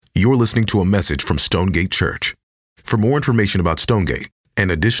You're listening to a message from Stonegate Church. For more information about Stonegate and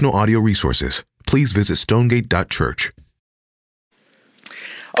additional audio resources, please visit stonegate.church.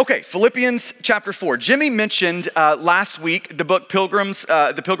 Okay, Philippians chapter 4. Jimmy mentioned last week the book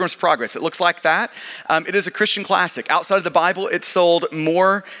The Pilgrim's Progress. It looks like that. It is a Christian classic. Outside of the Bible, it sold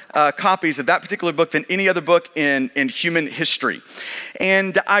more copies of that particular book than any other book in human history.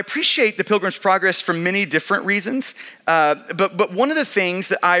 And I appreciate The Pilgrim's Progress for many different reasons. But one of the things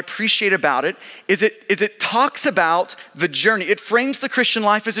that I appreciate about it is it talks about the journey. It frames the Christian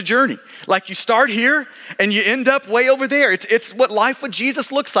life as a journey. Like you start here and you end up way over there. It's what life with Jesus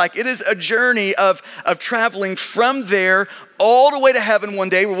looks like. It is a journey of traveling from there all the way to heaven one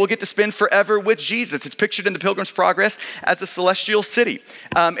day where we'll get to spend forever with Jesus. It's pictured in the Pilgrim's Progress as a celestial city.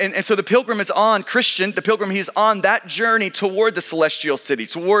 And so the pilgrim is on, he's on that journey toward the celestial city,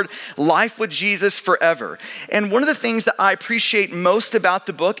 toward life with Jesus forever. And one of the things that I appreciate most about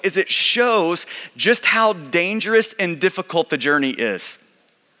the book is it shows just how dangerous and difficult the journey is.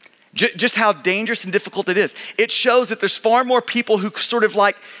 Just how dangerous and difficult it is. It shows that there's far more people who sort of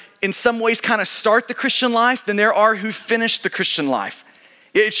like, in some ways, kind of start the Christian life than there are who finish the Christian life.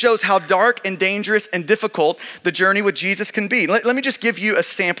 It shows how dark and dangerous and difficult the journey with Jesus can be. Let me just give you a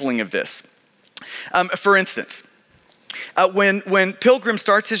sampling of this. For instance, when Pilgrim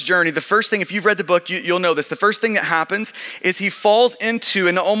starts his journey, the first thing, if you've read the book, you'll know this. The first thing that happens is he falls into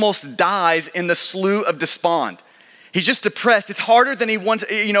and almost dies in the Slough of Despond. He's just depressed. It's harder than he once,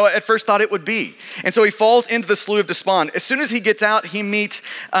 at first thought it would be. And so he falls into the Slough of Despond. As soon as he gets out, he meets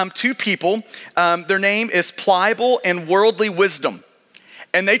two people. Their name is Pliable and Worldly Wisdom.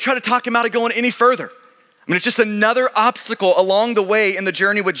 And they try to talk him out of going any further. I mean, it's just another obstacle along the way in the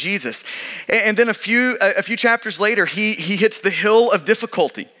journey with Jesus. And then a few chapters later, he hits the hill of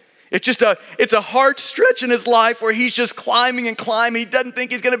difficulty. It's a hard stretch in his life where he's just climbing and climbing. He doesn't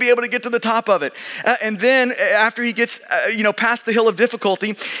think he's going to be able to get to the top of it. And then after he gets, past the hill of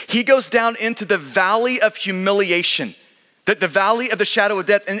difficulty, he goes down into the valley of humiliation, the valley of the shadow of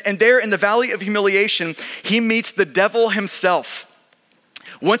death. And there in the valley of humiliation, he meets the devil himself.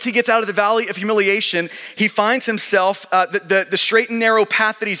 Once he gets out of the valley of humiliation, he finds himself, the straight and narrow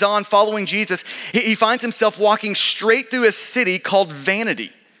path that he's on following Jesus, he finds himself walking straight through a city called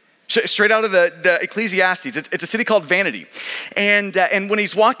Vanity. Straight out of the Ecclesiastes. It's a city called Vanity. And when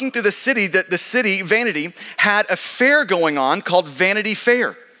he's walking through the city, the city, Vanity, had a fair going on called Vanity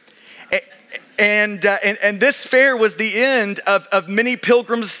Fair. And this fair was the end of many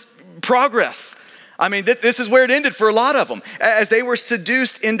pilgrims' progress. I mean, this is where it ended for a lot of them. As they were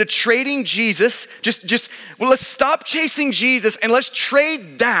seduced into trading Jesus, let's stop chasing Jesus and let's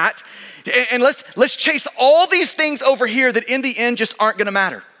trade that. And let's chase all these things over here that in the end just aren't gonna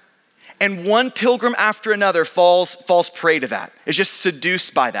matter. And one pilgrim after another falls prey to that. Is just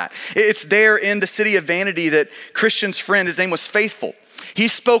seduced by that. It's there in the city of Vanity that Christian's friend, his name was Faithful. He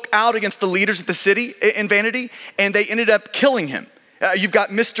spoke out against the leaders of the city in Vanity, and they ended up killing him. You've got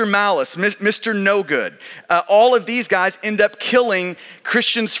Mr. Malice, Mr. No Good. All of these guys end up killing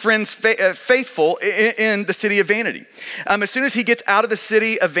Christian's friend's Faithful in the city of Vanity. As soon as he gets out of the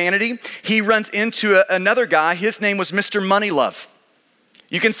city of Vanity, he runs into another guy. His name was Mr. Moneylove.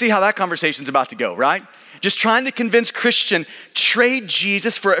 You can see how that conversation's about to go, right? Just trying to convince Christian, trade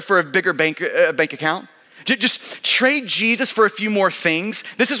Jesus for a bigger bank account. Just trade Jesus for a few more things.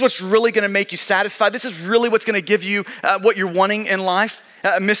 This is what's really gonna make you satisfied. This is really what's gonna give you what you're wanting in life,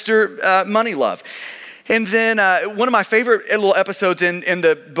 Mr. Moneylove. And then one of my favorite little episodes in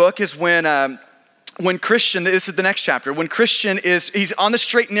the book is when Christian, this is the next chapter, when Christian he's on the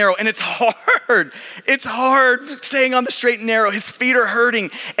straight and narrow, and it's hard. It's hard staying on the straight and narrow. His feet are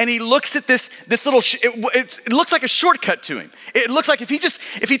hurting, and he looks at this little, it looks like a shortcut to him. It looks like if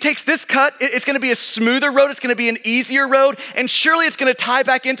he takes this cut, it's gonna be a smoother road, it's gonna be an easier road, and surely it's gonna tie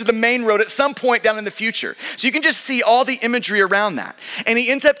back into the main road at some point down in the future. So you can just see all the imagery around that. And he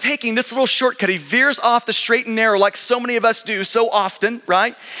ends up taking this little shortcut. He veers off the straight and narrow like so many of us do so often,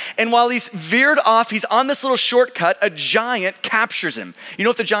 right? And while he's veered off, he's on this little shortcut, a giant captures him. You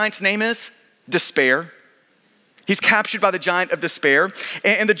know what the giant's name is? Despair. He's captured by the giant of despair.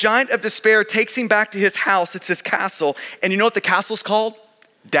 And the giant of despair takes him back to his house. It's his castle. And you know what the castle's called?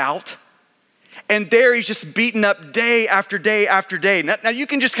 Doubt. And there he's just beaten up day after day after day. Now you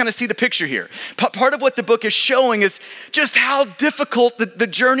can just kind of see the picture here. Part of what the book is showing is just how difficult the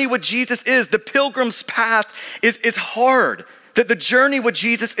journey with Jesus is. The pilgrim's path is hard. That the journey with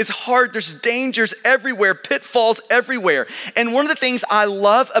Jesus is hard. There's dangers everywhere, pitfalls everywhere. And one of the things I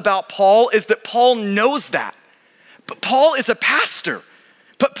love about Paul is that Paul knows that. But Paul is a pastor.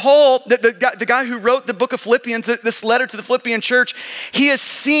 But Paul, the guy who wrote the book of Philippians, this letter to the Philippian church, he has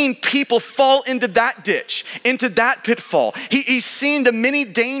seen people fall into that ditch, into that pitfall. He's seen the many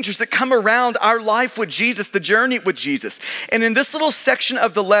dangers that come around our life with Jesus, the journey with Jesus. And in this little section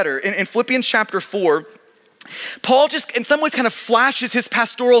of the letter, in Philippians chapter 4, Paul just in some ways kind of flashes his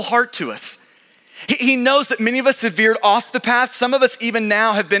pastoral heart to us. He knows that many of us have veered off the path. Some of us even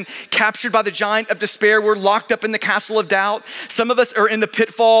now have been captured by the giant of despair. We're locked up in the castle of doubt. Some of us are in the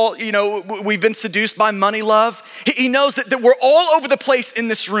pitfall. We've been seduced by money love. He knows that we're all over the place in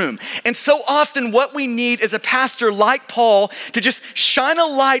this room. And so often what we need is a pastor like Paul to just shine a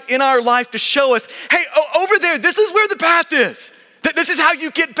light in our life to show us, hey, over there, this is where the path is. This is how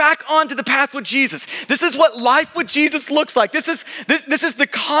you get back onto the path with Jesus. This is what life with Jesus looks like. This is the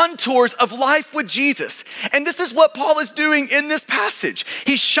contours of life with Jesus. And this is what Paul is doing in this passage.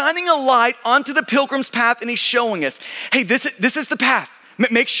 He's shining a light onto the pilgrim's path and he's showing us, hey, this is the path.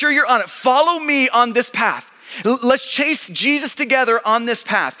 Make sure you're on it. Follow me on this path. Let's chase Jesus together on this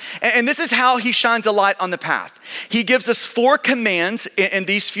path. And this is how he shines a light on the path. He gives us 4 commands in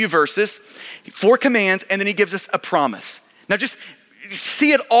these few verses, 4 commands, and then he gives us a promise. Now just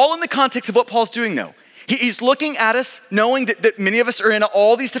see it all in the context of what Paul's doing though. He's looking at us knowing that many of us are in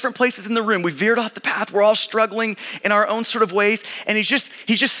all these different places in the room. We veered off the path. We're all struggling in our own sort of ways. And he's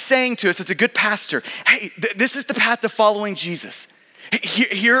just saying to us as a good pastor, hey, this is the path to following Jesus.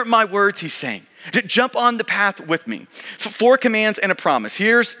 Hear my words, he's saying. Jump on the path with me. 4 commands and a promise.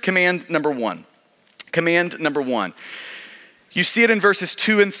 Here's command number 1. Command number 1. You see it in verses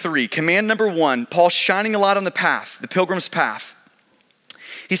 2 and 3. Command number 1, Paul's shining a light on the path, the pilgrim's path.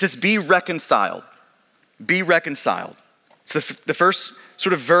 He says, be reconciled. Be reconciled. So the first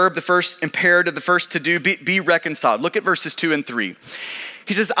sort of verb, the first imperative, the first to do, be reconciled. Look at verses 2 and 3.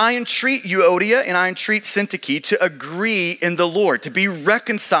 He says, I entreat Euodia and I entreat Syntyche to agree in the Lord, to be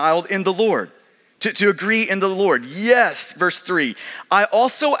reconciled in the Lord. To agree in the Lord. Yes, verse 3. I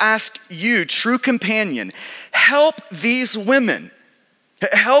also ask you, true companion, help these women.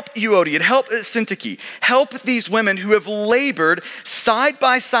 Help Euodia, help Syntyche. Help these women who have labored side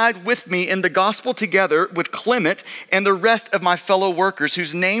by side with me in the gospel together with Clement and the rest of my fellow workers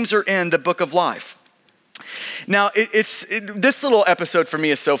whose names are in the book of life. Now, this little episode for me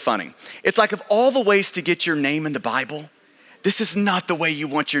is so funny. It's like of all the ways to get your name in the Bible, this is not the way you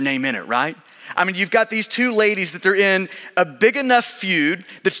want your name in it, right? I mean, you've got these 2 ladies that they're in a big enough feud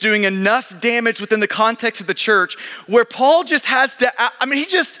that's doing enough damage within the context of the church where Paul just has to,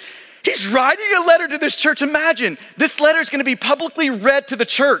 he's writing a letter to this church. Imagine, this letter is going to be publicly read to the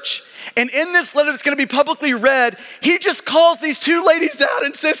church. And in this letter that's going to be publicly read, he just calls these 2 ladies out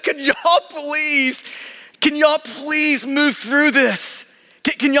and says, can y'all please move through this?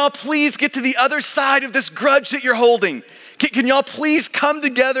 Can y'all please get to the other side of this grudge that you're holding? Can y'all please come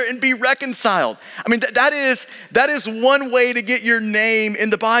together and be reconciled? I mean, that is one way to get your name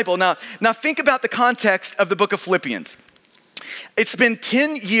in the Bible. Now think about the context of the book of Philippians. It's been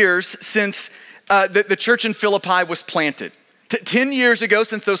 10 years since the church in Philippi was planted. 10 years ago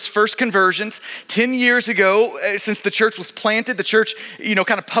since those first conversions, 10 years ago since the church was planted, the church, kind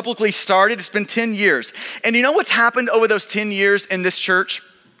of publicly started. It's been 10 years. And you know what's happened over those 10 years in this church?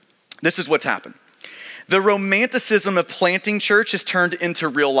 This is what's happened. The romanticism of planting church has turned into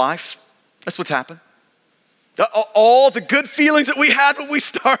real life. That's what's happened. All the good feelings that we had when we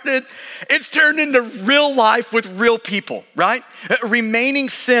started, it's turned into real life with real people, right? Remaining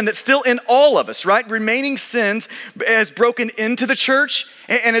sin that's still in all of us, right? Remaining sins has broken into the church.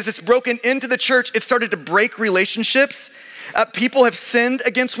 And as it's broken into the church, it started to break relationships. People have sinned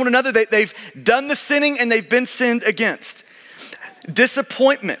against one another. They've done the sinning and they've been sinned against.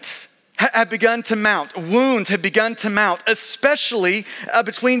 Disappointments have begun to mount. Wounds have begun to mount, especially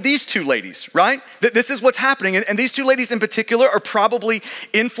between these 2 ladies, right? This is what's happening. And these 2 ladies in particular are probably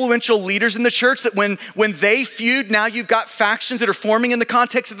influential leaders in the church that when they feud, now you've got factions that are forming in the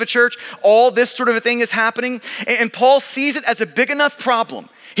context of the church. All this sort of a thing is happening. And Paul sees it as a big enough problem.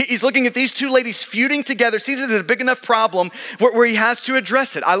 He's looking at these 2 ladies feuding together, sees it as a big enough problem where he has to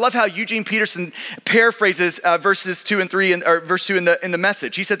address it. I love how Eugene Peterson paraphrases verses 2 and 3, or verse 2 in the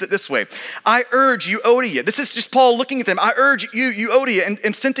Message. He says it this way: I urge you, Euodia. This is just Paul looking at them. I urge you, Euodia and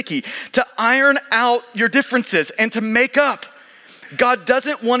Syntyche, to iron out your differences and to make up. God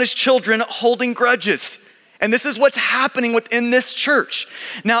doesn't want his children holding grudges. And this is what's happening within this church.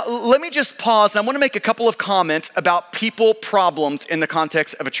 Now, let me just pause. I want to make a couple of comments about people problems in the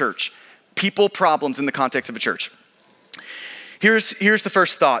context of a church. People problems in the context of a church. Here's the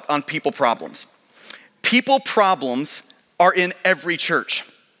first thought on people problems. People problems are in every church.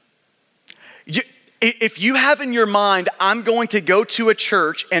 If you have in your mind, I'm going to go to a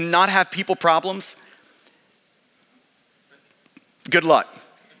church and not have people problems, good luck.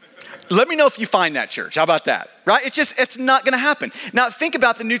 Let me know if you find that church. How about that? Right? It's not going to happen. Now think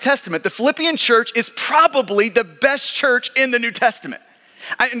about the New Testament. The Philippian church is probably the best church in the New Testament.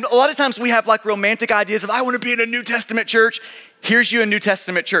 And a lot of times we have like romantic ideas of, I want to be in a New Testament church. Here's you a New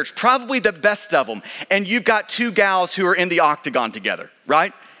Testament church, probably the best of them. And you've got two gals who are in the octagon together,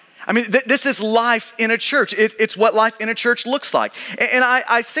 right? I mean, this is life in a church. It's what life in a church looks like. And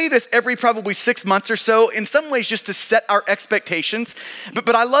I say this every probably 6 months or so, in some ways just to set our expectations.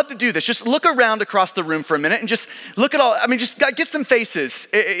 But I love to do this. Just look around across the room for a minute and just look at all, just get some faces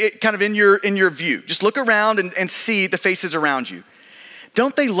kind of in your view. Just look around and see the faces around you.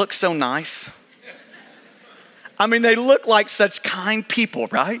 Don't they look so nice? They look like such kind people,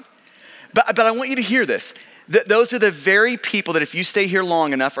 right? But I want you to hear this. Those are the very people that if you stay here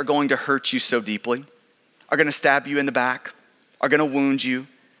long enough are going to hurt you so deeply, are going to stab you in the back, are going to wound you.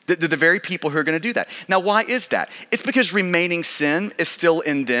 They're the very people who are going to do that. Now, why is that? It's because remaining sin is still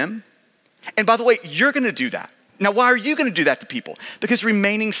in them. And by the way, you're going to do that. Now, why are you going to do that to people? Because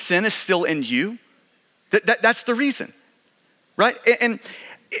remaining sin is still in you. That's the reason, right? And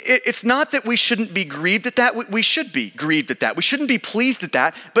it's not that we shouldn't be grieved at that. We should be grieved at that. We shouldn't be pleased at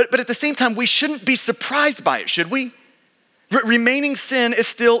that. But at the same time, we shouldn't be surprised by it, should we? Remaining sin is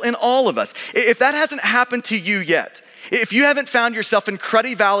still in all of us. If that hasn't happened to you yet, if you haven't found yourself in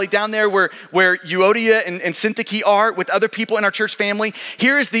Cruddy Valley down there where Euodia and Syntyche are with other people in our church family,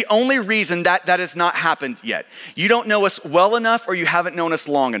 here is the only reason that has not happened yet. You don't know us well enough or you haven't known us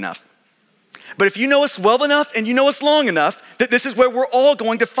long enough. But if you know us well enough and you know us long enough, that this is where we're all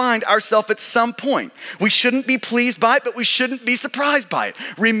going to find ourselves at some point. We shouldn't be pleased by it, but we shouldn't be surprised by it.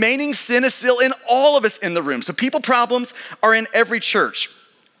 Remaining sin is still in all of us in the room. So people problems are in every church.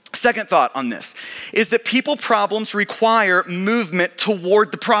 Second thought on this is that people problems require movement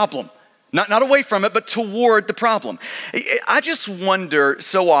toward the problem. Not away from it, but toward the problem. I just wonder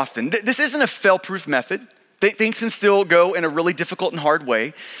so often, this isn't a fail-proof method. Things can still go in a really difficult and hard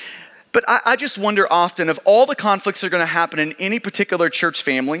way. But I just wonder often, of all the conflicts that are going to happen in any particular church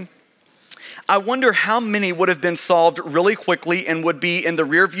family, I wonder how many would have been solved really quickly and would be in the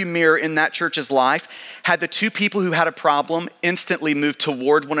rearview mirror in that church's life had the two people who had a problem instantly moved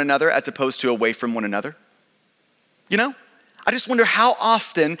toward one another as opposed to away from one another. I just wonder how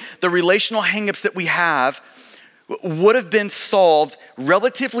often the relational hangups that we have would have been solved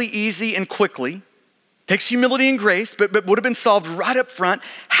relatively easy and quickly. Takes humility and grace, but would have been solved right up front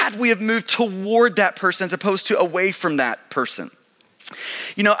had we have moved toward that person as opposed to away from that person.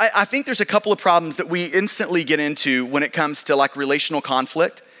 I think there's a couple of problems that we instantly get into when it comes to like relational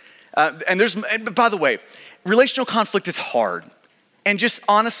conflict. And by the way, relational conflict is hard. And just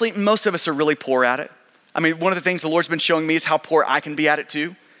honestly, most of us are really poor at it. One of the things the Lord's been showing me is how poor I can be at it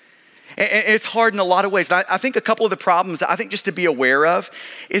too. And it's hard in a lot of ways. I think a couple of the problems that I think just to be aware of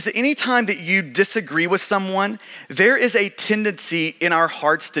is that anytime that you disagree with someone, there is a tendency in our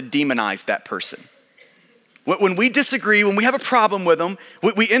hearts to demonize that person. When we disagree, when we have a problem with them,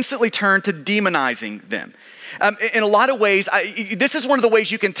 we instantly turn to demonizing them. In a lot of ways, this is one of the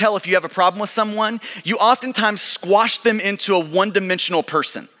ways you can tell if you have a problem with someone. You oftentimes squash them into a one-dimensional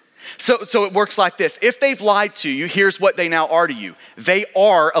person. So it works like this. If they've lied to you, here's what they now are to you. They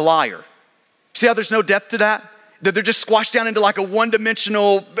are a liar. See how there's no depth to that? That they're just squashed down into like a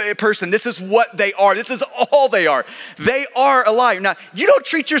one-dimensional person. This is what they are. This is all they are. They are a liar. Now, you don't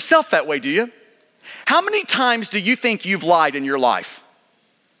treat yourself that way, do you? How many times do you think you've lied in your life?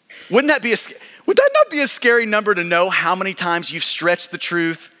 Would that not be a scary number to know how many times you've stretched the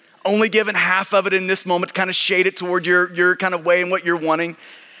truth, only given half of it in this moment to kind of shade it toward your kind of way and what you're wanting?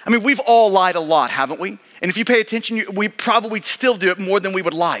 We've all lied a lot, haven't we? And if you pay attention, we probably still do it more than we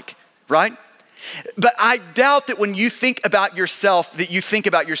would like, right? But I doubt that when you think about yourself, that you think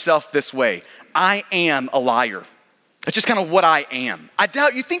about yourself this way. I am a liar. That's just kind of what I am. I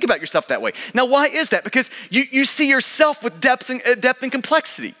doubt you think about yourself that way. Now, why is that? Because you see yourself with depth and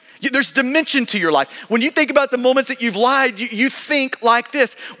complexity. There's dimension to your life. When you think about the moments that you've lied, you think like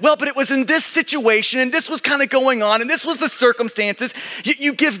this. Well, but it was in this situation and this was kind of going on and this was the circumstances.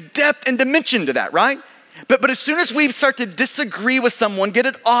 You give depth and dimension to that, right? But as soon as we start to disagree with someone, get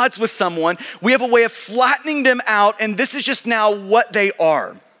at odds with someone, we have a way of flattening them out and this is just now what they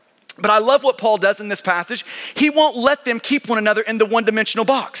are. But I love what Paul does in this passage. He won't let them keep one another in the one-dimensional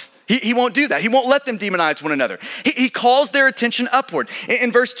box. He won't do that. He won't let them demonize one another. He calls their attention upward.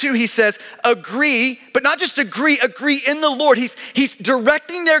 In verse 2, he says, agree, but not just agree in the Lord. He's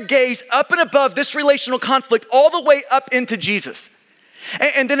directing their gaze up and above this relational conflict all the way up into Jesus.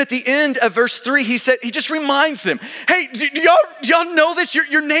 And then at the end of verse 3, he just reminds them, hey, do y'all know this?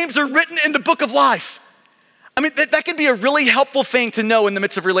 Your names are written in the book of life. I mean, that can be a really helpful thing to know in the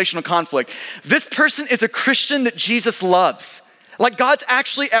midst of relational conflict. This person is a Christian that Jesus loves. Like God's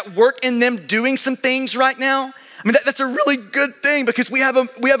actually at work in them doing some things right now. I mean, that's a really good thing because we have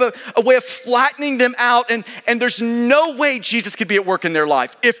a way of flattening them out and there's no way Jesus could be at work in their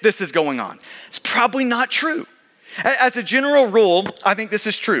life if this is going on. It's probably not true. As a general rule, I think this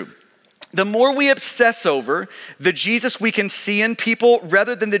is true. The more we obsess over the Jesus we can see in people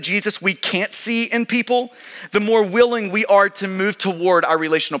rather than the Jesus we can't see in people, the more willing we are to move toward our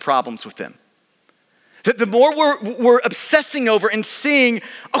relational problems with them. The more we're obsessing over and seeing,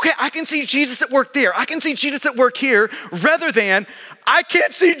 okay, I can see Jesus at work there. I can see Jesus at work here, rather than I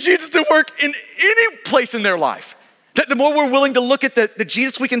can't see Jesus at work in any place in their life. The more we're willing to look at the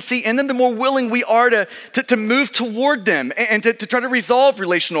Jesus we can see in them, the more willing we are to move toward them and to try to resolve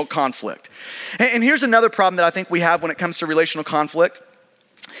relational conflict. And here's another problem that I think we have when it comes to relational conflict.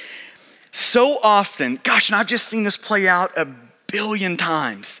 So often, gosh, and I've just seen this play out a billion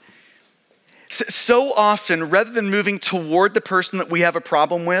times. So often, rather than moving toward the person that we have a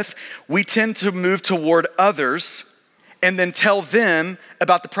problem with, we tend to move toward others and then tell them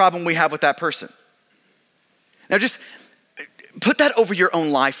about the problem we have with that person. Now just put that over your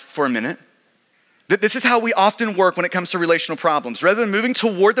own life for a minute. This is how we often work when it comes to relational problems. Rather than moving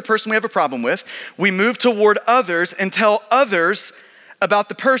toward the person we have a problem with, we move toward others and tell others about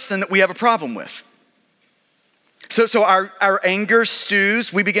the person that we have a problem with. So our anger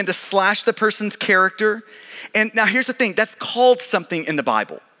stews, we begin to slash the person's character. And now here's the thing, that's called something in the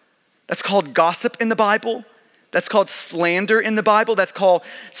Bible. That's called gossip in the Bible. That's called slander in the Bible. That's called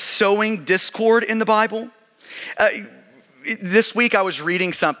sowing discord in the Bible. This week I was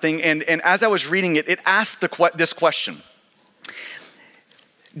reading something, and as I was reading it, it asked this question.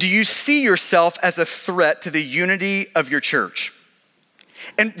 Do you see yourself as a threat to the unity of your church?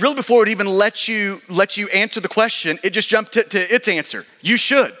 And really before it even let you answer the question, it just jumped to its answer. You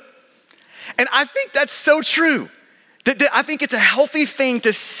should. And I think that's so true. That I think it's a healthy thing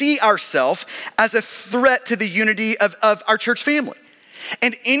to see ourselves as a threat to the unity of our church family.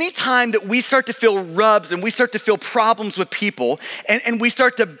 And anytime that we start to feel rubs and we start to feel problems with people and we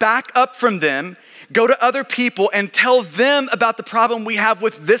start to back up from them, go to other people and tell them about the problem we have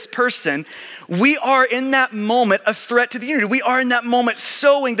with this person, we are in that moment a threat to the unity. We are in that moment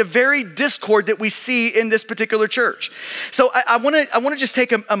sowing the very discord that we see in this particular church. So I wanna just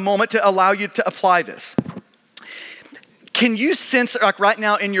take a moment to allow you to apply this. Can you sense, like right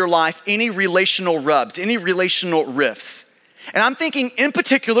now in your life, any relational rubs, any relational rifts? And I'm thinking in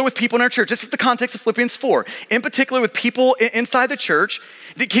particular with people in our church. This is the context of Philippians 4. In particular with people inside the church,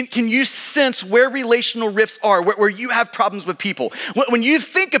 can you sense where relational rifts are, where you have problems with people? When you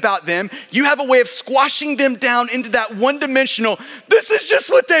think about them, you have a way of squashing them down into that one-dimensional, this is just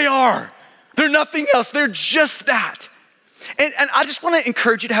what they are. They're nothing else. They're just that. And I just want to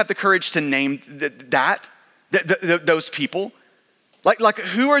encourage you to have the courage to name those people. Like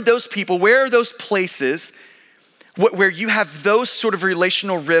who are those people? Where are those places where you have those sort of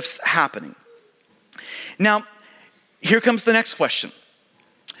relational rifts happening? Now, here comes the next question.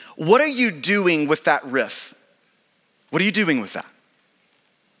 What are you doing with that riff? What are you doing with that?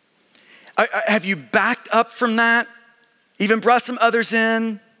 Have you backed up from that? Even brought some others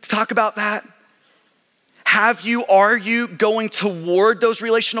in to talk about that? Are you going toward those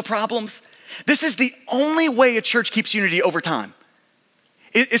relational problems? This is the only way a church keeps unity over time.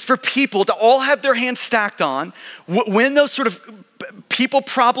 It's for people to all have their hands stacked on when those sort of people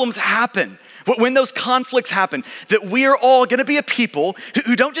problems happen, when those conflicts happen, that we are all gonna be a people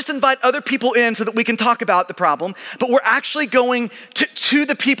who don't just invite other people in so that we can talk about the problem, but we're actually going to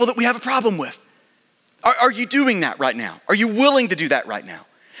the people that we have a problem with. Are you doing that right now? Are you willing to do that right now?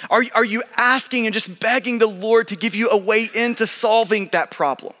 Are you asking and just begging the Lord to give you a way into solving that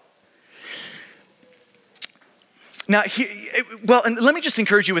problem? Now, and let me just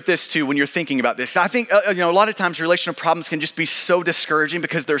encourage you with this too when you're thinking about this. I think a lot of times relational problems can just be so discouraging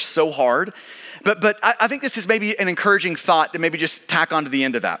because they're so hard. But I think this is maybe an encouraging thought to maybe just tack on to the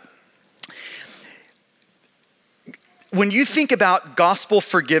end of that. When you think about gospel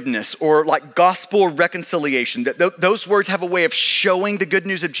forgiveness or like gospel reconciliation, those words have a way of showing the good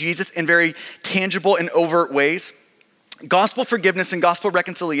news of Jesus in very tangible and overt ways. Gospel forgiveness and gospel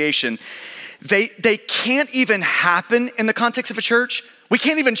reconciliation, they can't even happen in the context of a church. We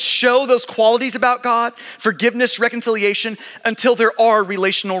can't even show those qualities about God, forgiveness, reconciliation, until there are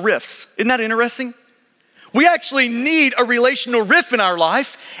relational rifts. Isn't that interesting? We actually need a relational rift in our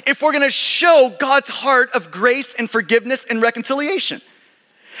life if we're gonna show God's heart of grace and forgiveness and reconciliation.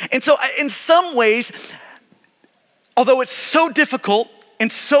 And so in some ways, although it's so difficult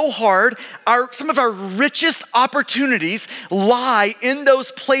and so hard, some of our richest opportunities lie in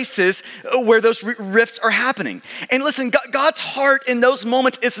those places where those rifts are happening. And listen, God's heart in those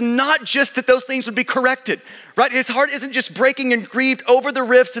moments is not just that those things would be corrected, right? His heart isn't just breaking and grieved over the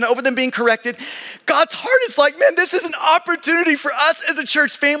rifts and over them being corrected. God's heart is like, man, this is an opportunity for us as a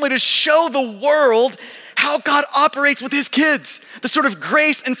church family to show the world how God operates with his kids, the sort of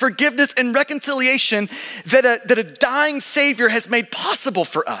grace and forgiveness and reconciliation that a dying Savior has made possible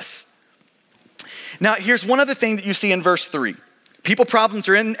for us. Now, here's one other thing that you see in verse 3. People problems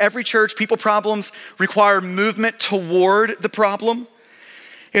are in every church. People problems require movement toward the problem.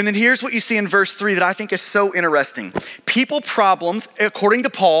 And then here's what you see in verse 3 that I think is so interesting. People problems, according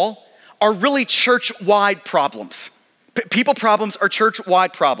to Paul, are really church-wide problems. People problems are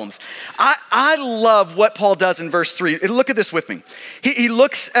church-wide problems. I love what Paul does in verse 3. Look at this with me. He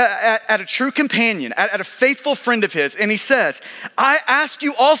looks at a true companion, at a faithful friend of his, and he says, I ask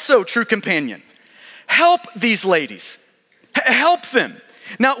you also, true companion, help these ladies. Help them.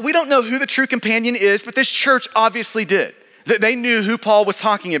 Now, we don't know who the true companion is, but this church obviously did. They knew who Paul was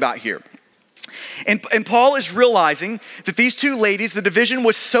talking about here. And Paul is realizing that these two ladies, the division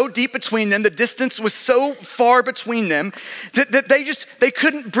was so deep between them, the distance was so far between them, that they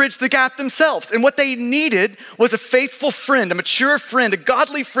couldn't bridge the gap themselves. And what they needed was a faithful friend, a mature friend, a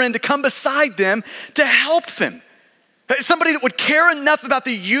godly friend to come beside them to help them. Somebody that would care enough about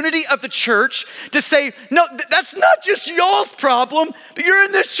the unity of the church to say, no, that's not just y'all's problem, but you're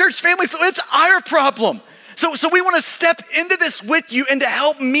in this church family, so it's our problem. So we want to step into this with you and to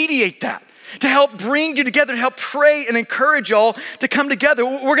help mediate that, to help bring you together, to help pray and encourage y'all to come together.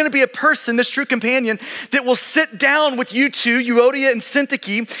 We're gonna be a person, this true companion, that will sit down with you two, Euodia and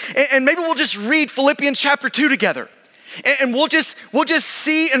Syntyche, and maybe we'll just read Philippians chapter 2 together. And we'll just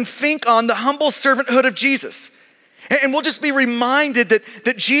see and think on the humble servanthood of Jesus. And we'll just be reminded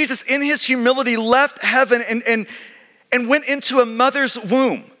that Jesus in his humility left heaven and went into a mother's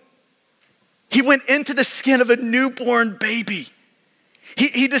womb. He went into the skin of a newborn baby.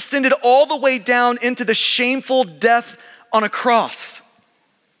 He descended all the way down into the shameful death on a cross.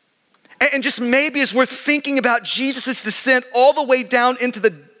 And just maybe as we're thinking about Jesus' descent all the way down into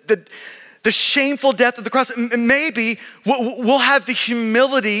the shameful death of the cross, maybe we'll have the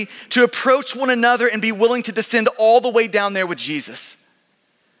humility to approach one another and be willing to descend all the way down there with Jesus.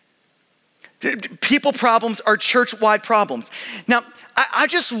 People problems are church-wide problems. Now, I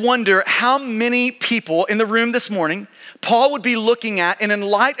just wonder how many people in the room this morning Paul would be looking at, and in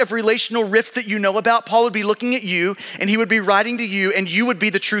light of relational rifts that you know about, Paul would be looking at you and he would be writing to you and you would be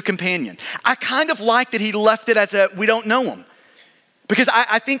the true companion. I kind of like that he left it as we don't know him. Because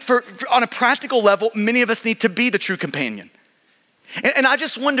I think for on a practical level, many of us need to be the true companion. And I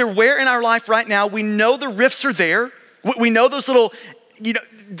just wonder where in our life right now, we know the rifts are there. We know those little,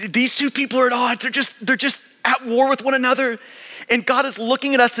 these two people are at odds. They're just at war with one another. And God is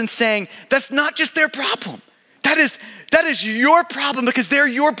looking at us and saying, that's not just their problem. That is your problem because they're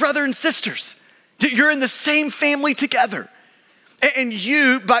your brother and sisters. You're in the same family together. And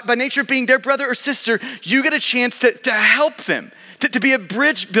you, by nature of being their brother or sister, you get a chance to help them, to be a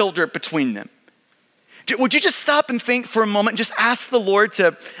bridge builder between them. Would you just stop and think for a moment and just ask the Lord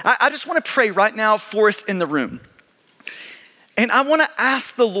I just want to pray right now for us in the room. And I want to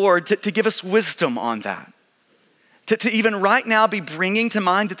ask the Lord to give us wisdom on that. To even right now be bringing to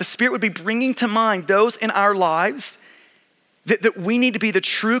mind, that the Spirit would be bringing to mind those in our lives that we need to be the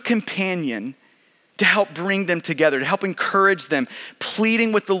true companion to help bring them together, to help encourage them,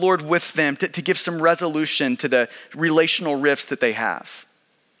 pleading with the Lord with them to give some resolution to the relational rifts that they have.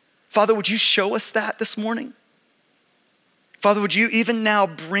 Father, would you show us that this morning? Father, would you even now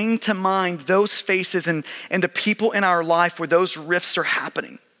bring to mind those faces and the people in our life where those rifts are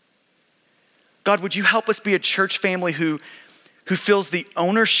happening? God, would you help us be a church family who feels the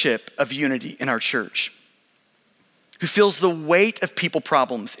ownership of unity in our church, who feels the weight of people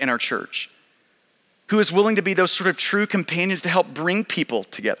problems in our church, who is willing to be those sort of true companions to help bring people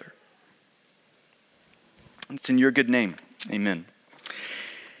together. It's in your good name, amen.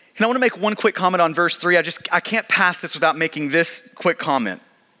 And I want to make one quick comment on verse 3. I can't pass this without making this quick comment.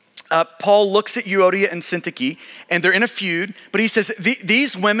 Paul looks at Euodia and Syntyche, and they're in a feud, but he says,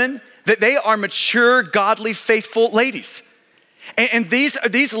 these women, that they are mature, godly, faithful ladies. And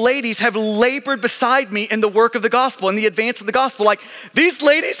these ladies have labored beside me in the work of the gospel, in the advance of the gospel. Like, these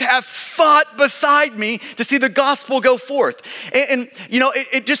ladies have fought beside me to see the gospel go forth. And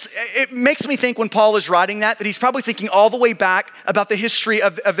it makes me think when Paul is writing that he's probably thinking all the way back about the history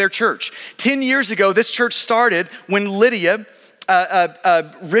of their church. 10 years ago, this church started when Lydia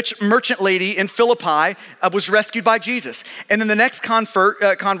a rich merchant lady in Philippi was rescued by Jesus. And then the next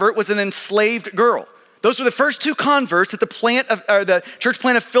convert was an enslaved girl. Those were the first two converts that the church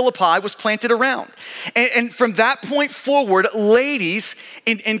plant of Philippi was planted around. And from that point forward, ladies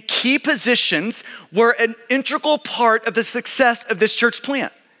in key positions were an integral part of the success of this church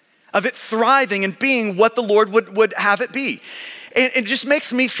plant, of it thriving and being what the Lord would have it be. And it just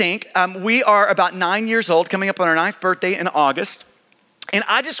makes me think, we are about 9 years old, coming up on our 9th birthday in August. And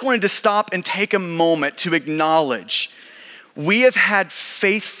I just wanted to stop and take a moment to acknowledge we have had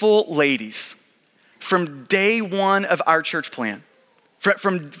faithful ladies from day one of our church plan,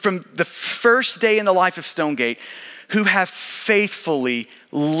 from the first day in the life of Stonegate, who have faithfully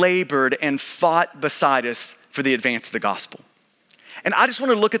labored and fought beside us for the advance of the gospel. And I just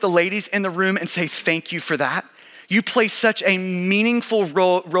want to look at the ladies in the room and say thank you for that. You play such a meaningful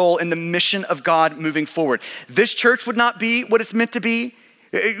role in the mission of God moving forward. This church would not be what it's meant to be.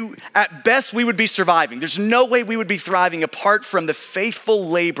 At best, we would be surviving. There's no way we would be thriving apart from the faithful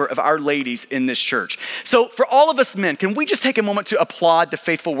labor of our ladies in this church. So for all of us men, can we just take a moment to applaud the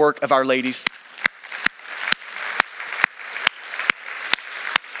faithful work of our ladies?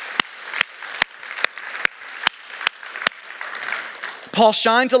 Paul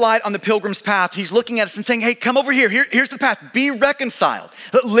shines a light on the pilgrim's path. He's looking at us and saying, hey, come over here. Here's the path. Be reconciled.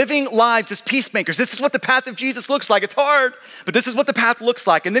 Living lives as peacemakers. This is what the path of Jesus looks like. It's hard, but this is what the path looks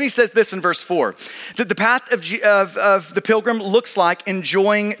like. And then he says this in verse 4, that the path of the pilgrim looks like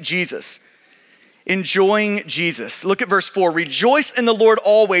enjoying Jesus. Enjoying Jesus. Look at verse 4. Rejoice in the Lord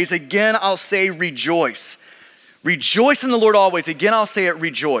always. Again, I'll say rejoice. Rejoice in the Lord always. Again, I'll say it,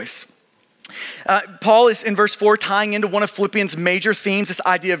 rejoice. Paul is in verse 4 tying into one of Philippians' major themes, this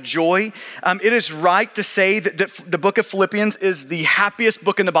idea of joy. It is right to say that the book of Philippians is the happiest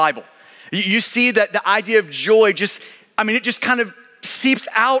book in the Bible. You see that the idea of joy it just kind of seeps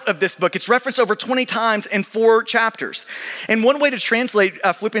out of this book. It's referenced over 20 times in 4 chapters. And one way to translate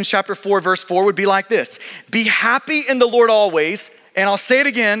Philippians chapter 4, verse 4 would be like this. Be happy in the Lord always. And I'll say it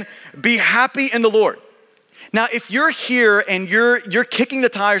again, be happy in the Lord. Now, if you're here and you're kicking the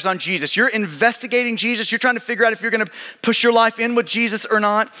tires on Jesus, you're investigating Jesus, you're trying to figure out if you're gonna push your life in with Jesus or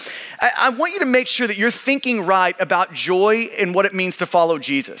not, I want you to make sure that you're thinking right about joy and what it means to follow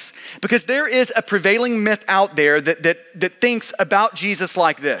Jesus. Because there is a prevailing myth out there that thinks about Jesus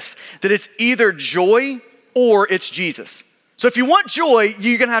like this, that it's either joy or it's Jesus. So if you want joy,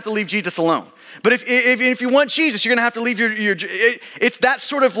 you're gonna have to leave Jesus alone. But if you want Jesus, you're gonna have to leave it's that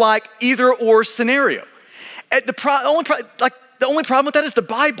sort of like either or scenario. The only problem with that is the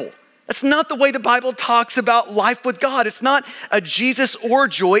Bible. That's not the way the Bible talks about life with God. It's not a Jesus or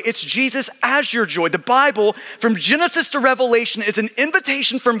joy, it's Jesus as your joy. The Bible, from Genesis to Revelation, is an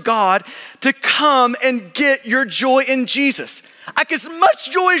invitation from God to come and get your joy in Jesus. Like as much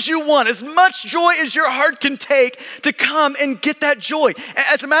joy as you want, as much joy as your heart can take to come and get that joy.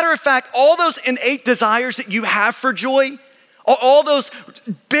 As a matter of fact, all those innate desires that you have for joy, all those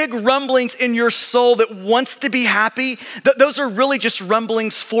big rumblings in your soul that wants to be happy, those are really just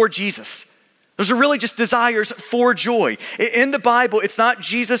rumblings for Jesus. Those are really just desires for joy. In the Bible, it's not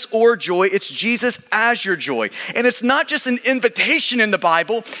Jesus or joy, it's Jesus as your joy. And it's not just an invitation in the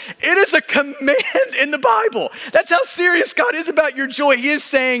Bible, it is a command in the Bible. That's how serious God is about your joy. He is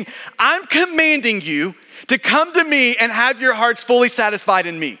saying, I'm commanding you to come to me and have your hearts fully satisfied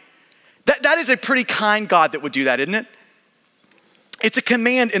in me. That is a pretty kind God that would do that, isn't it? It's a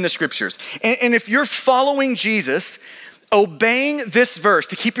command in the scriptures. And if you're following Jesus, obeying this verse,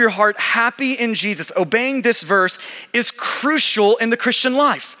 to keep your heart happy in Jesus, obeying this verse is crucial in the Christian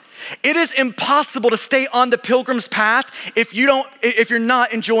life. It is impossible to stay on the pilgrim's path if you're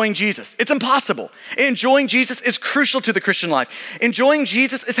not enjoying Jesus. It's impossible. Enjoying Jesus is crucial to the Christian life. Enjoying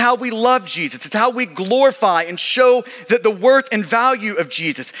Jesus is how we love Jesus. It's how we glorify and show the worth and value of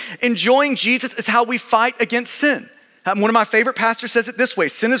Jesus. Enjoying Jesus is how we fight against sin. One of my favorite pastors says it this way: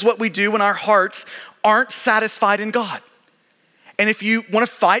 sin is what we do when our hearts aren't satisfied in God. And if you want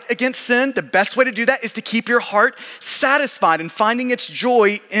to fight against sin, the best way to do that is to keep your heart satisfied and finding its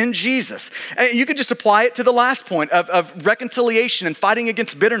joy in Jesus. And you can just apply it to the last point of reconciliation and fighting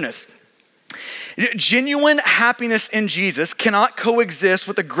against bitterness. Genuine happiness in Jesus cannot coexist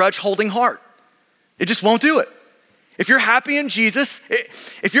with a grudge-holding heart. It just won't do it. If you're happy in Jesus,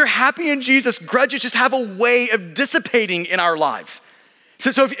 grudges just have a way of dissipating in our lives.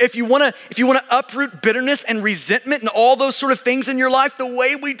 So if you want to uproot bitterness and resentment and all those sort of things in your life, the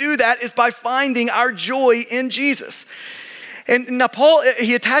way we do that is by finding our joy in Jesus. And now Paul,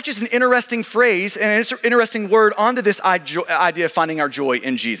 he attaches an interesting phrase and an interesting word onto this idea of finding our joy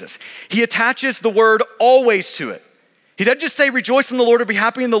in Jesus. He attaches the word always to it. He doesn't just say rejoice in the Lord or be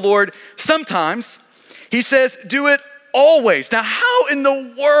happy in the Lord sometimes. He says do it always. Now, how in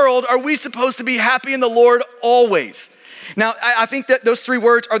the world are we supposed to be happy in the Lord always? Now, I think that those three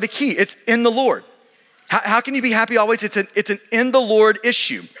words are the key. It's in the Lord. How can you be happy always? It's an in the Lord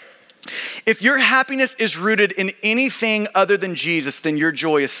issue. If your happiness is rooted in anything other than Jesus, then your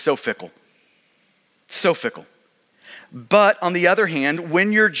joy is so fickle. So fickle. But on the other hand,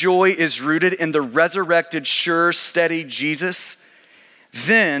 when your joy is rooted in the resurrected, sure, steady Jesus,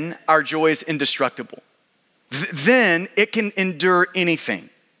 then our joy is indestructible. Then it can endure anything.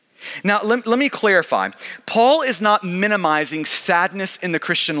 Now, let me clarify. Paul is not minimizing sadness in the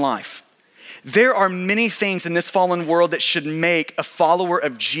Christian life. There are many things in this fallen world that should make a follower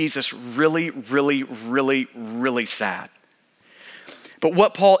of Jesus really, really, really, really sad. But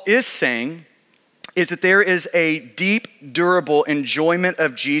what Paul is saying is that there is a deep, durable enjoyment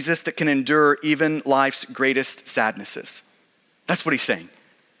of Jesus that can endure even life's greatest sadnesses. That's what he's saying.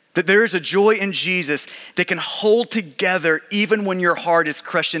 That there is a joy in Jesus that can hold together even when your heart is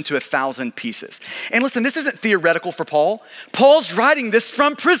crushed into 1,000 pieces. And listen, this isn't theoretical for Paul. Paul's writing this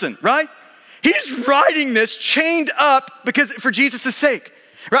from prison, right? He's writing this chained up because for Jesus' sake.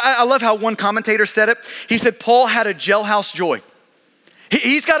 Right? I love how one commentator said it. He said, Paul had a jailhouse joy.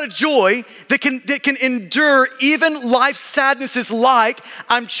 He's got a joy that can endure even life's sadnesses like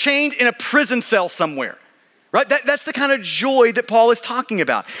I'm chained in a prison cell somewhere. Right? That's the kind of joy that Paul is talking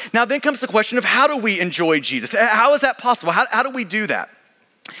about. Now then comes the question of how do we enjoy Jesus? How is that possible? How do we do that?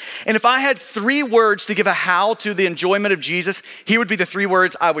 And if I had 3 words to give a how to the enjoyment of Jesus, here would be the 3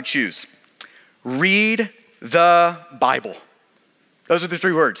 words I would choose. Read the Bible. Those are the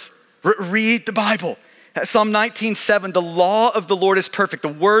 3 words. Read the Bible. Psalm 19:7, the law of the Lord is perfect. The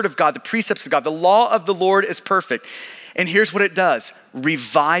word of God, the precepts of God, the law of the Lord is perfect. And here's what it does,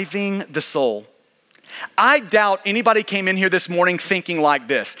 reviving the soul. I doubt anybody came in here this morning thinking like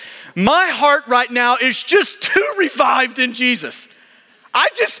this. My heart right now is just too revived in Jesus. I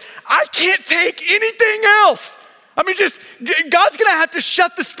can't take anything else. I mean, God's gonna have to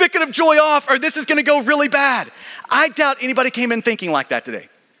shut the spigot of joy off or this is gonna go really bad. I doubt anybody came in thinking like that today.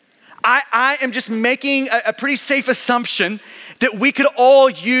 I am just making a pretty safe assumption that we could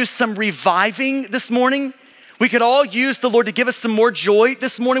all use some reviving this morning. We could all use the Lord to give us some more joy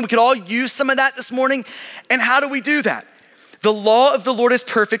this morning. We could all use some of that this morning. And how do we do that? The law of the Lord is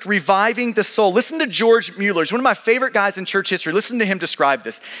perfect, reviving the soul. Listen to George Mueller. He's one of my favorite guys in church history. Listen to him describe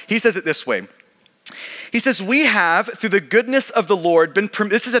this. He says it this way. He says, we have, through the goodness of the Lord,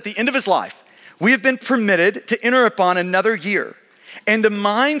 this is at the end of his life, we have been permitted to enter upon another year. And the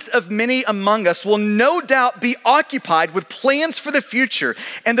minds of many among us will no doubt be occupied with plans for the future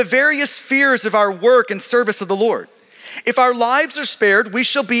and the various spheres of our work and service of the Lord. If our lives are spared, we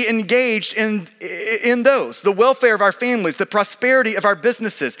shall be engaged in those, the welfare of our families, the prosperity of our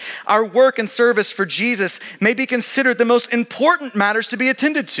businesses, our work and service for Jesus may be considered the most important matters to be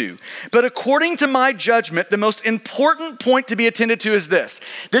attended to. But according to my judgment, the most important point to be attended to is this.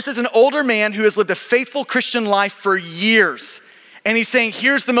 This is an older man who has lived a faithful Christian life for years. And he's saying,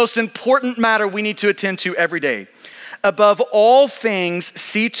 here's the most important matter we need to attend to every day. Above all things,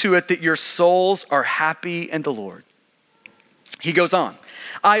 see to it that your souls are happy in the Lord. He goes on.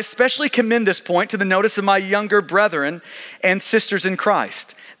 I especially commend this point to the notice of my younger brethren and sisters in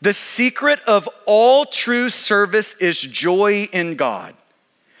Christ. The secret of all true service is joy in God.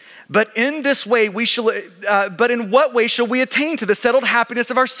 But in what way shall we attain to the settled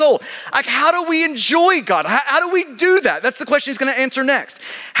happiness of our soul? Like, how do we enjoy God? How do we do that? That's the question he's going to answer next.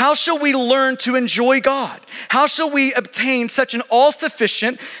 How shall we learn to enjoy God? How shall we obtain such an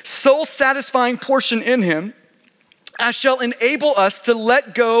all-sufficient, soul-satisfying portion in him as shall enable us to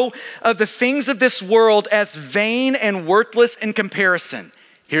let go of the things of this world as vain and worthless in comparison?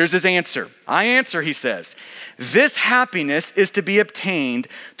 Here's his answer. I answer, he says, this happiness is to be obtained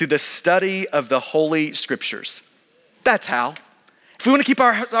through the study of the Holy Scriptures. That's how. If we want to keep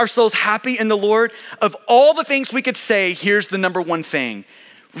our souls happy in the Lord, of all the things we could say, here's the number one thing.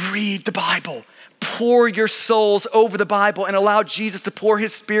 Read the Bible. Pour your souls over the Bible and allow Jesus to pour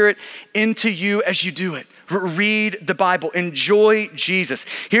his Spirit into you as you do it. Read the Bible. Enjoy Jesus.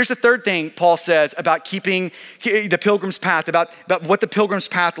 Here's the third thing Paul says about keeping the pilgrim's path, about what the pilgrim's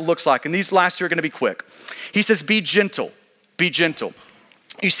path looks like. And these last two are going to be quick. He says, be gentle. Be gentle.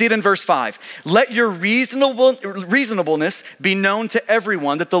 You see it in verse 5. Let your reasonableness be known to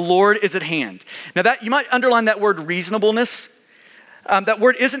everyone that the Lord is at hand. Now that you might underline that word reasonableness. That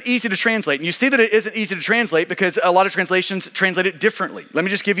word isn't easy to translate. And you see that it isn't easy to translate because a lot of translations translate it differently. Let me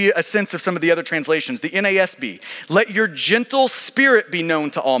just give you a sense of some of the other translations. The NASB, let your gentle spirit be known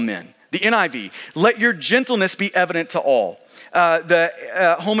to all men. The NIV, let your gentleness be evident to all.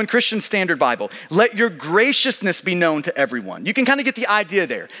 The Holman Christian Standard Bible, let your graciousness be known to everyone. You can kind of get the idea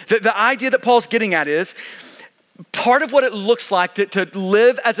there. The idea that Paul's getting at is part of what it looks like to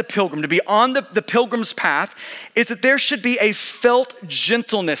live as a pilgrim, to be on the pilgrim's path, is that there should be a felt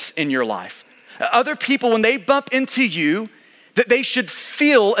gentleness in your life. Other people, when they bump into you, that they should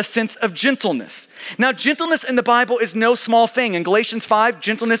feel a sense of gentleness. Now, gentleness in the Bible is no small thing. In Galatians 5,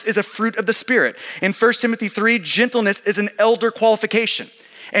 gentleness is a fruit of the Spirit. In 1 Timothy 3, gentleness is an elder qualification.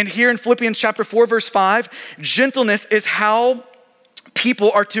 And here in Philippians chapter 4, verse 5, gentleness is how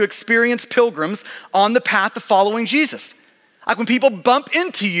people are to experience pilgrims on the path of following Jesus. Like when people bump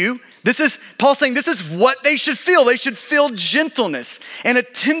into you, Paul's saying this is what they should feel. They should feel gentleness and a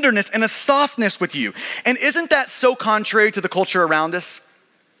tenderness and a softness with you. And isn't that so contrary to the culture around us?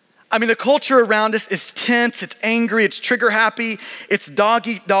 I mean, the culture around us is tense, it's angry, it's trigger happy, it's dog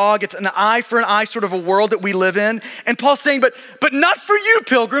eat dog, it's an eye for an eye sort of a world that we live in. And Paul's saying, but not for you,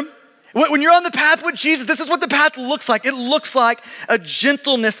 pilgrim. When you're on the path with Jesus, this is what the path looks like. It looks like a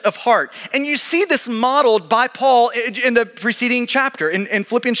gentleness of heart. And you see this modeled by Paul in the preceding chapter, in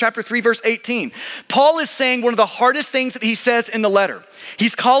Philippians chapter 3, verse 18. Paul is saying one of the hardest things that he says in the letter.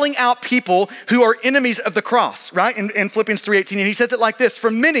 He's calling out people who are enemies of the cross, right? In Philippians 3:18, and he says it like this: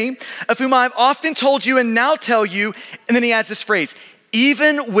 for many of whom I have often told you and now tell you, and then he adds this phrase,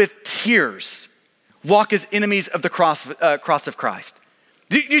 even with tears, walk as enemies of the cross of Christ.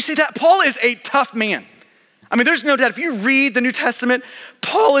 Do you see that? Paul is a tough man. I mean, there's no doubt. If you read the New Testament,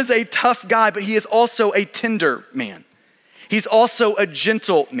 Paul is a tough guy, but he is also a tender man. He's also a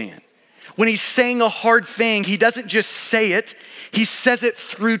gentle man. When he's saying a hard thing, he doesn't just say it, he says it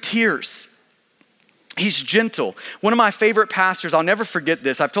through tears. He's gentle. One of my favorite pastors, I'll never forget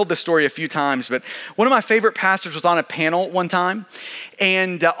this. I've told this story a few times, but one of my favorite pastors was on a panel one time.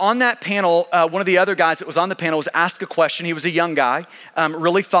 And on that panel, one of the other guys that was on the panel was asked a question. He was a young guy,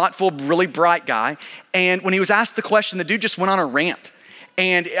 really thoughtful, really bright guy. And when he was asked the question, the dude just went on a rant.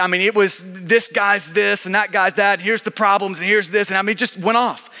 And I mean, it was this guy's this and that guy's that. Here's the problems and here's this. And I mean, it just went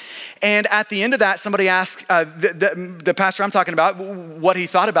off. And at the end of that, somebody asked the pastor I'm talking about what he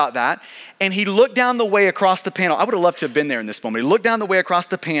thought about that. And he looked down the way across the panel. I would have loved to have been there in this moment. He looked down the way across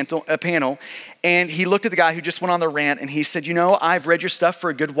the panel and he looked at the guy who just went on the rant and he said, you know, I've read your stuff for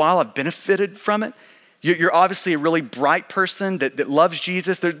a good while. I've benefited from it. You're obviously a really bright person that loves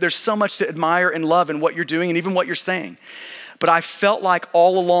Jesus. There's so much to admire and love in what you're doing and even what you're saying. But I felt like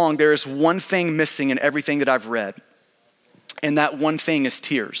all along there is one thing missing in everything that I've read. And that one thing is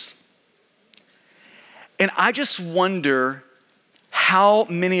tears. And I just wonder how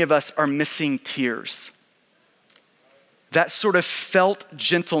many of us are missing tears. That sort of felt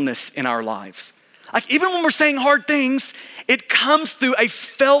gentleness in our lives. Like even when we're saying hard things, it comes through a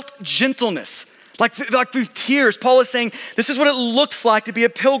felt gentleness. Like through tears. Paul is saying, this is what it looks like to be a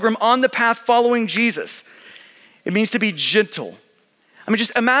pilgrim on the path following Jesus. It means to be gentle. I mean,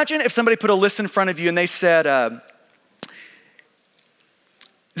 just imagine if somebody put a list in front of you and they said,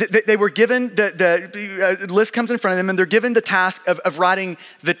 they were given, the list comes in front of them and they're given the task of writing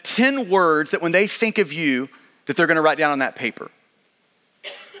the 10 words that when they think of you, that they're gonna write down on that paper.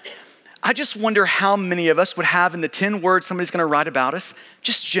 I just wonder how many of us would have in the 10 words somebody's gonna write about us,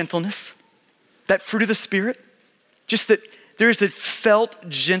 just gentleness, that fruit of the Spirit, just that there's a felt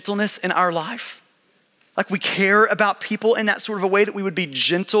gentleness in our life. Like we care about people in that sort of a way that we would be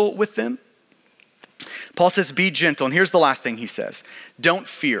gentle with them. Paul says, be gentle. And here's the last thing he says. Don't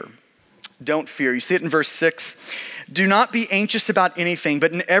fear. Don't fear. You see it in verse 6. Do not be anxious about anything,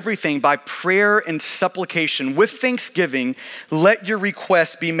 but in everything by prayer and supplication with thanksgiving, let your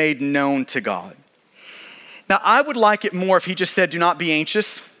requests be made known to God. Now, I would like it more if he just said, do not be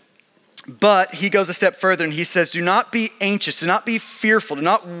anxious. But he goes a step further and he says, do not be anxious. Do not be fearful. Do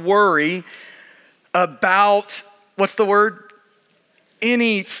not worry about, what's the word?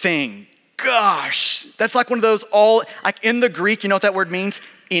 Anything. Gosh, that's like one of those like in the Greek, you know what that word means?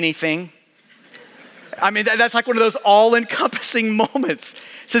 Anything. I mean, that's like one of those all-encompassing moments.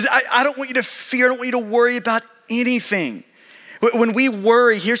 It says, I don't want you to fear, I don't want you to worry about anything. When we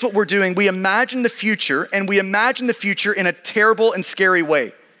worry, here's what we're doing. We imagine the future, and we imagine the future in a terrible and scary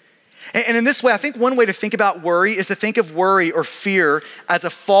way. And in this way, I think one way to think about worry is to think of worry or fear as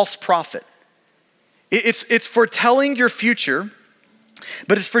a false prophet. It's foretelling your future,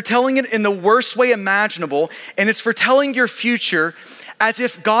 but it's foretelling it in the worst way imaginable, and it's foretelling your future as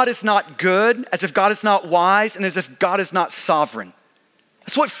if God is not good, as if God is not wise, and as if God is not sovereign.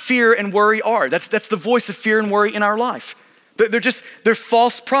 That's what fear and worry are. That's the voice of fear and worry in our life. They're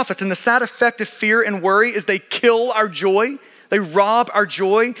false prophets, and the sad effect of fear and worry is they kill our joy, They rob our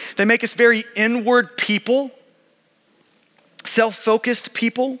joy. They make us very inward people, self-focused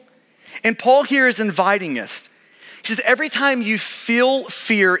people. And Paul here is inviting us. He says, every time you feel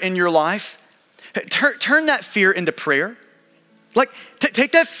fear in your life, turn that fear into prayer. Like,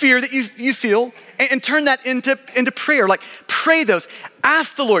 take that fear that you feel and turn that into prayer. Like, pray those.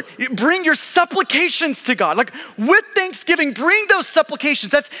 Ask the Lord. Bring your supplications to God. Like, with thanksgiving, bring those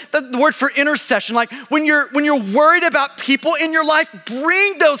supplications. That's the word for intercession. Like, when you're worried about people in your life,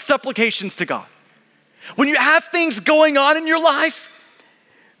 bring those supplications to God. When you have things going on in your life,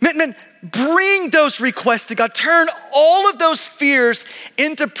 man, bring those requests to God. Turn all of those fears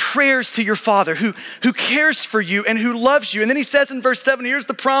into prayers to your Father who cares for you and who loves you. And then he says in verse 7, here's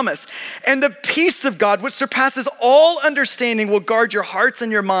the promise. And the peace of God, which surpasses all understanding, will guard your hearts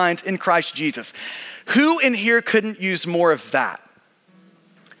and your minds in Christ Jesus. Who in here couldn't use more of that?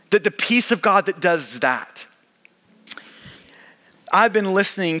 That the peace of God that does that. I've been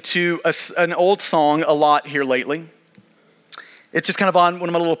listening to an old song a lot here lately. It's just kind of on one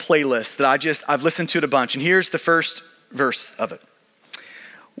of my little playlists that I've listened to it a bunch. And here's the first verse of it.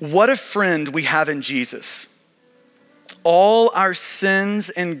 What a friend we have in Jesus. All our sins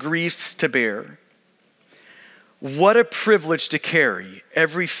and griefs to bear. What a privilege to carry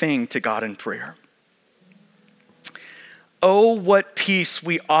everything to God in prayer. Oh, what peace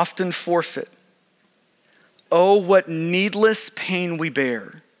we often forfeit. Oh, what needless pain we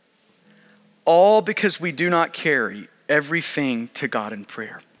bear. All because we do not carry everything to God in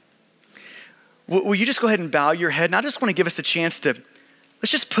prayer. Will you just go ahead and bow your head? And I just want to give us a chance to, let's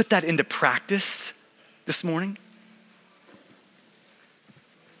just put that into practice this morning.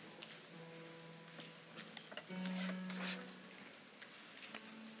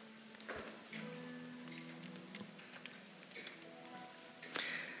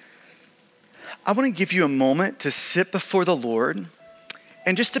 I want to give you a moment to sit before the Lord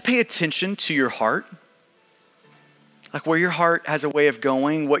and just to pay attention to your heart. Like where your heart has a way of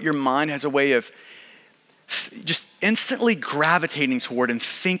going, what your mind has a way of just instantly gravitating toward and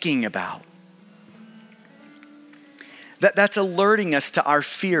thinking about. That's alerting us to our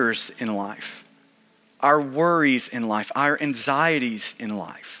fears in life, our worries in life, our anxieties in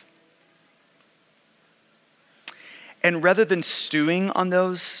life. And rather than stewing on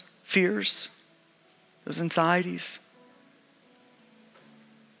those fears, those anxieties,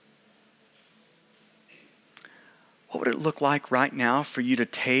 what would it look like right now for you to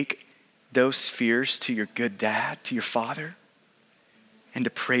take those fears to your good dad, to your Father, and to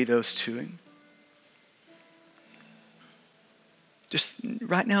pray those to him? Just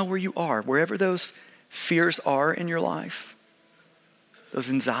right now where you are, wherever those fears are in your life, those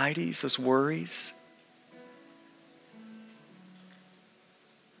anxieties, those worries.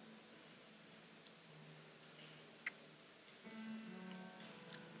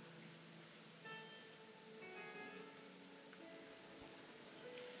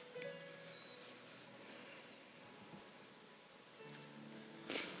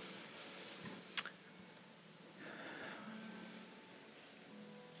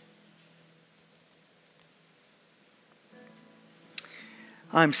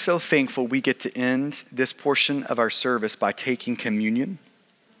 I'm so thankful we get to end this portion of our service by taking communion.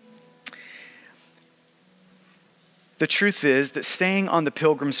 The truth is that staying on the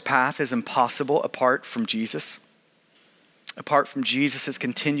pilgrim's path is impossible apart from Jesus. Apart from Jesus'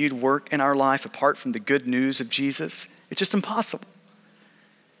 continued work in our life, apart from the good news of Jesus, it's just impossible.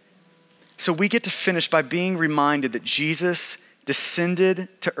 So we get to finish by being reminded that Jesus descended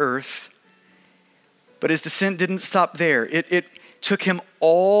to earth, but his descent didn't stop there. It took him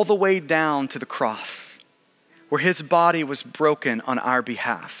all the way down to the cross, where his body was broken on our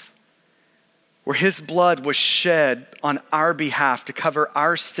behalf, where his blood was shed on our behalf to cover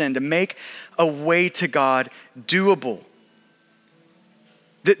our sin, to make a way to God doable.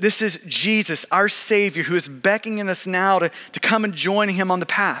 This is Jesus, our Savior, who is beckoning us now to come and join him on the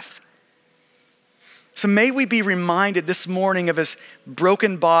path. So may we be reminded this morning of his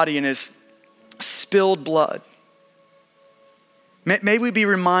broken body and his spilled blood. May we be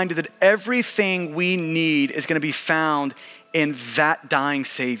reminded that everything we need is going to be found in that dying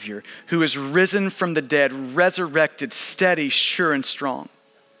Savior who is risen from the dead, resurrected, steady, sure, and strong.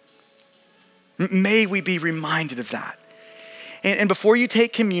 May we be reminded of that. And before you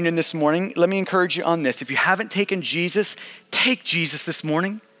take communion this morning, let me encourage you on this. If you haven't taken Jesus, take Jesus this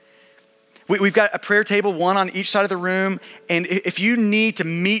morning. We've got a prayer table, one on each side of the room. And if you need to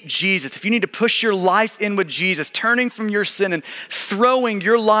meet Jesus, if you need to push your life in with Jesus, turning from your sin and throwing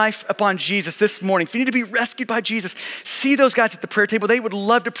your life upon Jesus this morning, if you need to be rescued by Jesus, see those guys at the prayer table. They would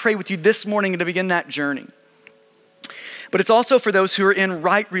love to pray with you this morning and to begin that journey. but it's also for those who are in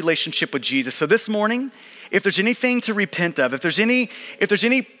right relationship with Jesus. So this morning, if there's anything to repent of, if there's any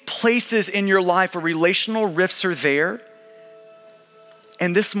places in your life where relational rifts are there,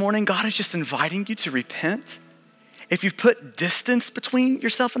 and this morning God is just inviting you to repent. If you've put distance between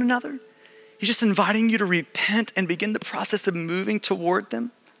yourself and another, He's just inviting you to repent and begin the process of moving toward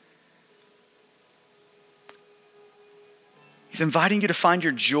them. He's inviting you to find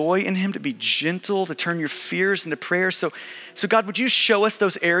your joy in Him, to be gentle, to turn your fears into prayer. So God, would you show us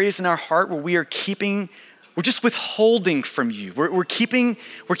those areas in our heart where we're just withholding from you. We're keeping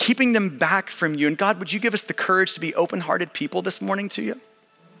them back from you. And God, would you give us the courage to be open-hearted people this morning to you?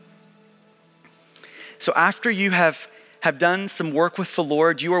 So after you have done some work with the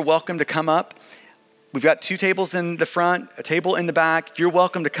Lord, you are welcome to come up. We've got 2 tables in the front, a table in the back. You're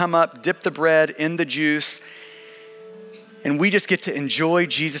welcome to come up, dip the bread in the juice, and we just get to enjoy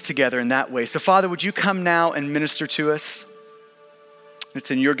Jesus together in that way. So Father, would you come now and minister to us?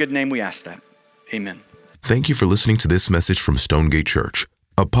 It's in your good name we ask that. Amen. Thank you for listening to this message from Stonegate Church.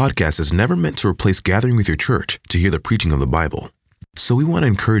 A podcast is never meant to replace gathering with your church to hear the preaching of the Bible. So we want to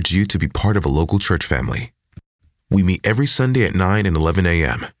encourage you to be part of a local church family. We meet every Sunday at 9 and 11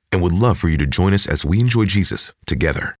 a.m. and would love for you to join us as we enjoy Jesus together.